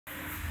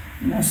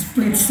In a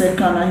split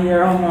second, I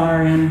hear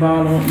Omarion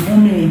ball out,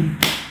 "Mommy,"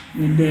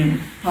 with dead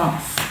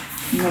pops,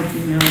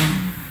 nothing else,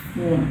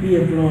 won't be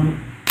a blood.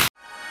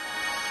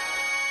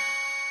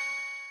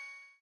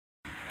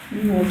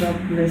 He was a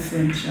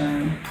blessed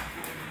child.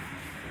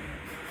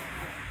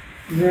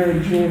 Very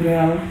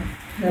jovial,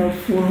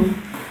 helpful,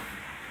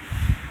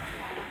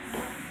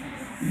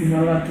 give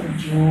a lot of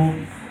joke.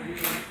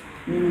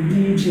 In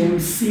DJ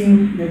and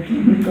sing, they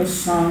can make a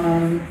song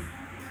and,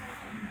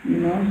 you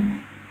know.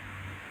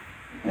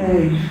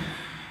 Hey.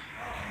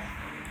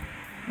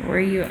 Were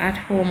you at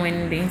home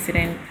when the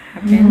incident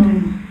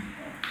happened?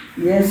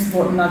 Yes,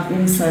 but not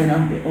inside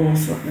of the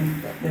house at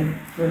the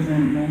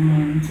present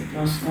moment. It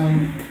was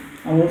like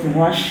I was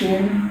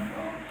washing.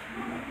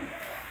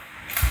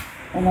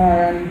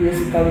 Omarion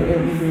basically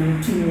helped me do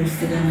the thing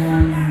yesterday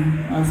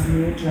morning as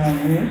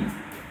usual.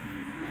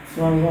 So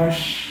I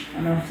wash,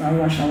 and after I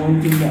wash, I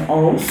went in the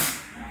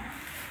house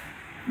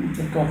and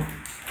took up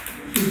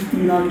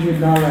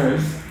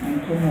 $1,500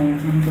 and come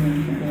out and come in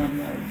for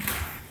like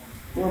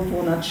 4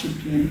 pounds of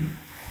chicken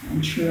and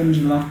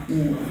 300 of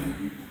coke.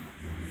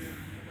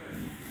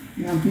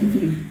 Yeah,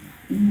 people.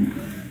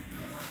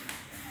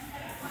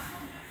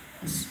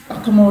 I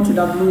come out with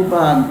a blue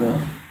bag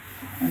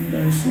and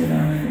they said,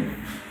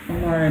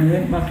 Omarion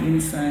went back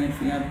inside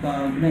for your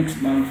bag, next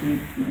bag for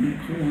the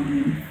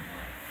clothing.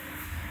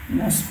 In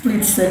a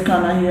split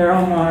second, I hear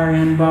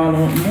Omarion ball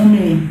out,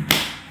 "Mommy,"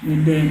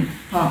 with dead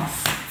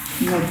pops,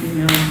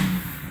 nothing else,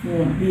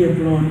 won't be a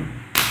blood.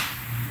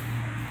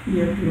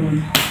 Be a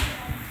blood.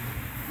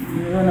 I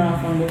run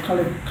off and go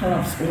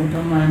collapse out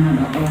of my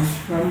mother's house,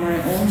 from my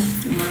house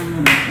to my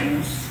mother's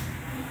house.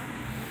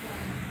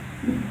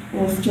 It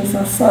was just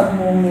a sad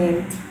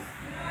moment,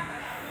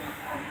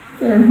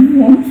 very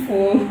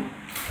mournful.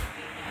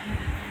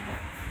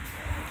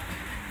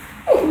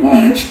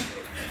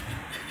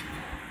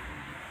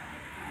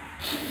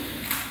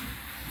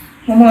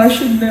 I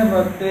should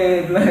never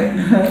dead like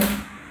that.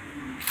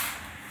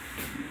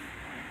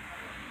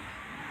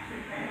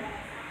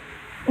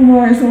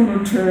 Omarion is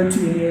only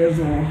 13 years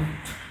old.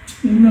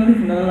 He's not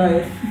living a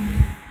life.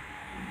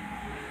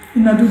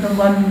 He's not doing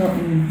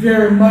nothing.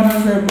 Very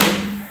manageable.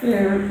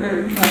 Very,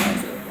 very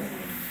manageable.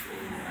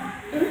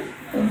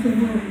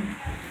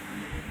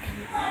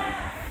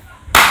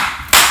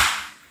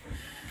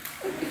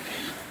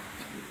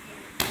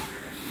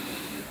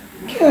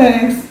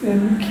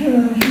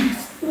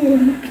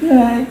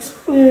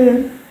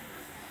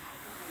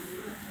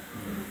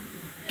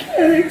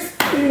 Can't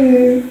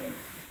explain.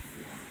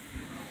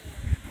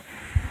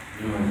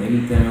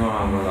 Anytime you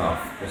want to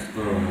laugh, just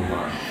go around and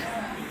laugh.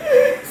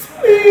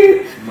 Explain.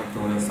 Not to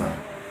listen.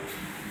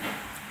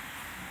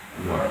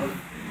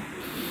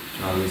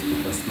 Always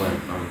put a smile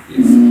on your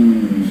face.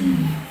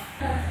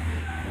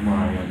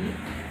 Omarion,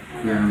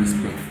 very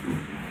respectful.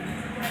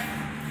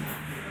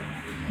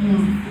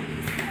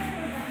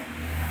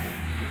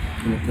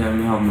 Anytime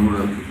you have no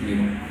work with me,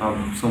 have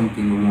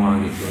something you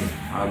want to get done,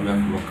 I'll be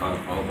able to call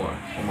for Omarion.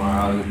 Omarion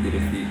always did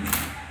it,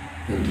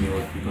 help me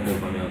out,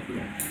 whatever I have to do.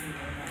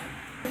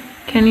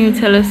 Can you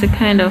tell us the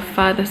kind of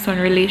father-son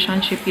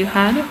relationship you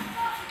had? A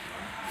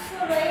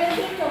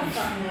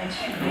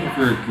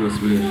very close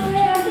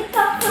relationship.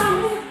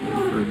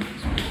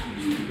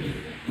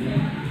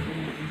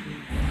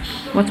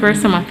 What were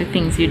some of the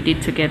things you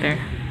did together?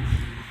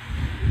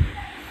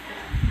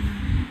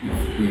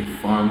 We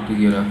farmed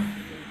together.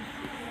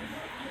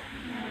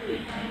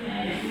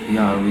 He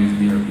always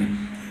there.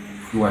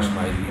 We wash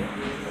my hair.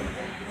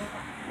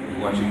 We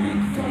wash it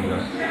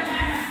together.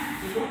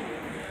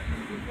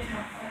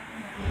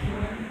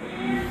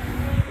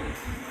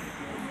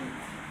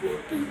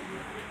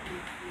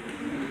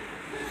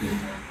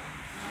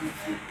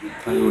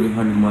 I only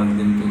honeymoon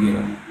them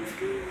together.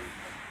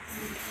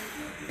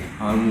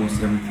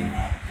 Almost everything.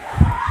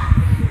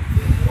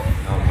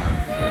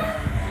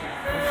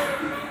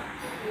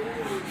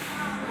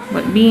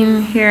 But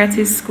being here at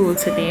his school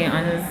today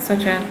on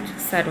such a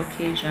sad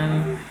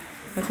occasion,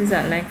 what is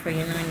that like for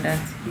you, knowing that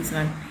he's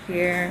not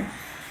here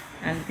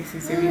and this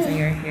is the reason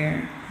you're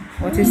here?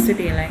 What is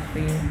today like for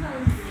you?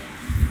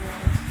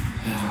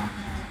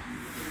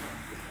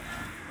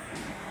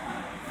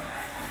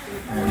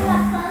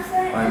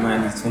 My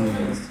mind is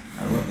somewhere else.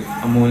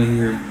 I'm only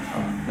here,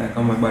 like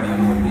on my body,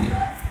 I'm only here.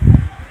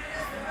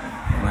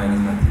 My mind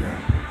is not here.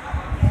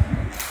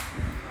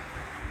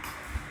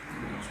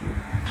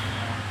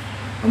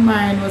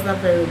 Omarion was a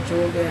very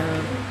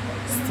jovial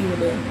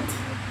student.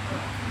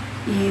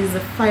 He's a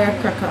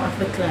firecracker of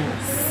the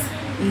class.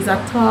 He's a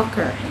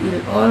talker.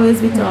 He'll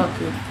always be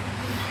talking.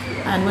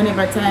 And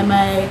whenever time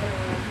I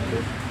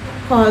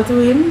call to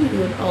him, he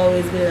would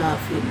always be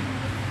laughing.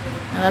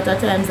 And at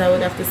times I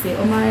would have to say,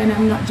 Omarion,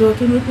 I'm not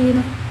joking with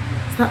you.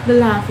 Stop the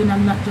laughing,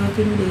 I'm not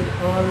joking with you. He'd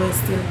always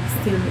still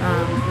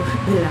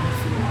be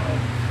laughing.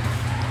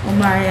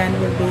 Omarion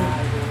will be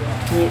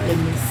greatly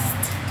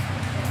missed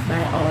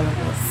by all of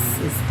us,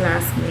 his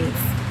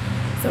classmates.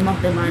 Some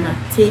of them are not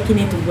taking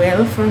it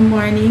well from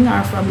morning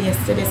or from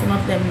yesterday. Some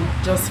of them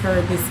just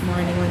heard this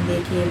morning when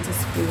they came to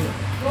school.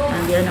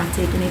 And they're not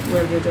taking it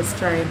well, they're just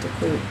trying to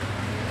cope.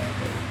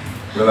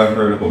 Well, I've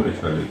heard about the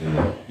tragedy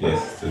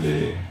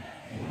yesterday.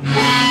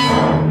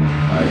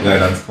 My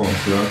guidance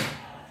counselor,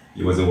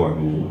 he was the one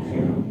who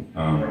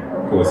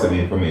posted the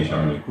information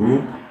on the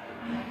group.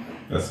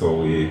 That's how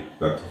we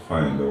got to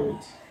find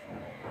out.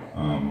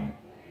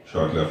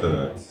 Shortly after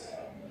that,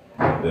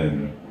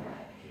 then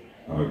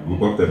a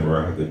group of them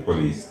were at the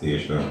police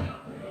station,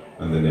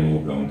 and then they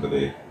moved down to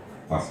the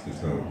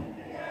hospital.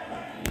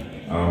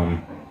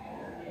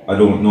 I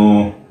don't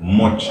know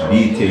much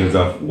details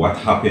of what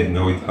happened,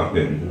 how it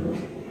happened,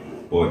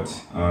 but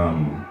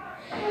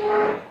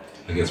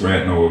I guess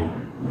right now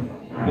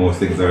most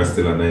things are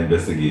still under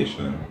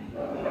investigation.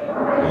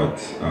 But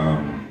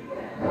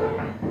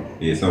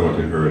based on what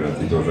we heard,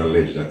 that it was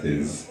alleged that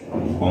his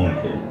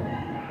uncle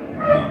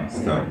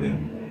stabbed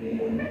him.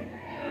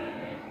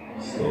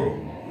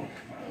 So.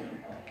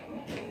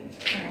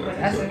 But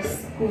as a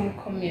school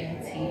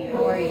community,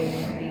 how are you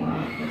dealing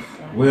with this?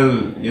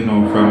 Well, you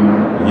know,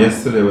 from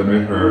yesterday when we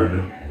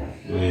heard,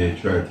 we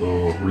tried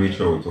to reach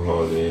out to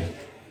all the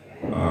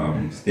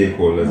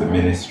stakeholders, the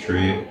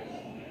ministry,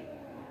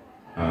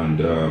 and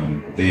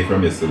they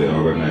from yesterday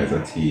organized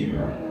a team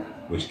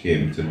which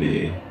came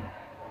today,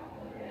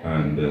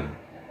 and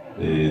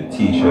the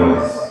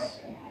teachers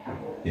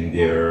in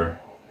their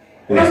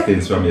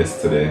postings from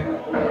yesterday,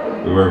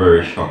 we were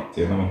very shocked,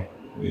 you know.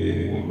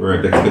 We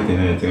weren't expecting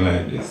anything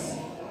like this.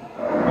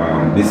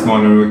 This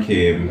morning we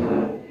came,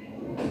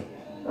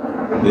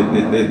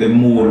 the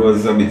mood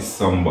was a bit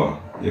somber.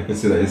 You could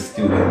see that the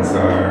students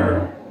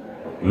are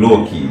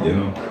low-key, you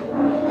know.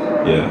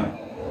 Yeah.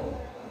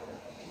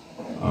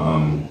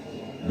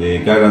 The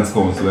guidance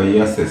counselor, he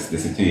assessed the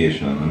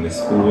situation in the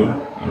school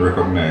and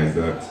recognized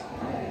that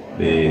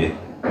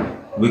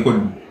we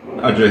could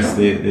address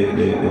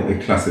the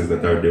classes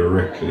that are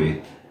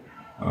directly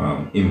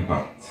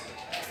impacted,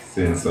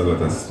 since a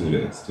lot of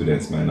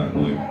students might not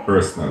know him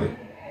personally.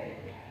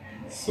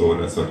 So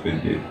that's what we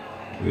did.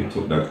 We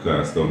took that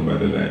class down by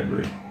the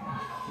library,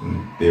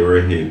 and they were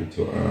able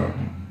to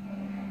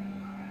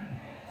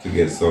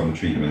get some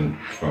treatment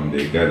from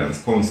the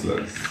guidance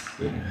counselors.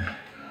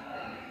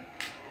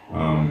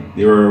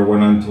 There were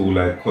 1 and 2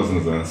 like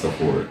cousins and so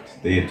forth.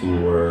 They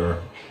too were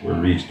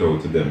reached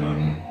out to them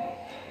and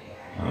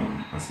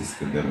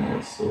assisted them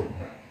also.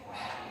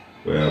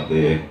 We have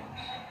the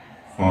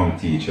form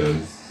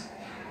teachers,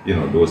 you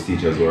know, those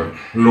teachers were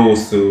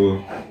close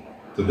to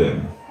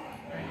them,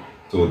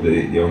 to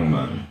the young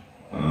man.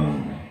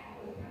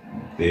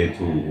 They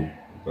too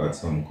got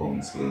some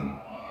counseling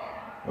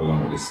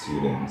along with the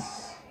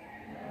students.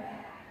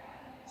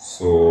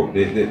 So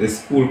the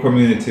school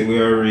community, we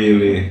are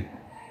really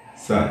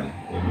sad.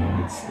 You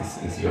know,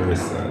 it's very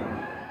sad.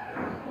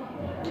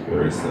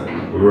 Very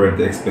sad. We weren't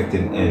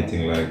expecting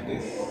anything like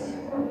this.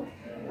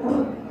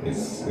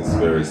 It's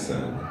very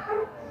sad.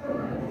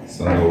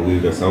 So now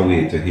we'll just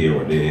wait to hear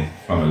what the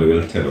family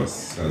will tell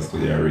us as to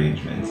the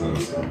arrangements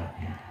also.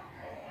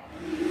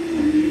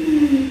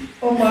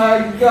 Oh my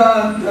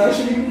God,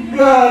 gosh,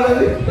 God,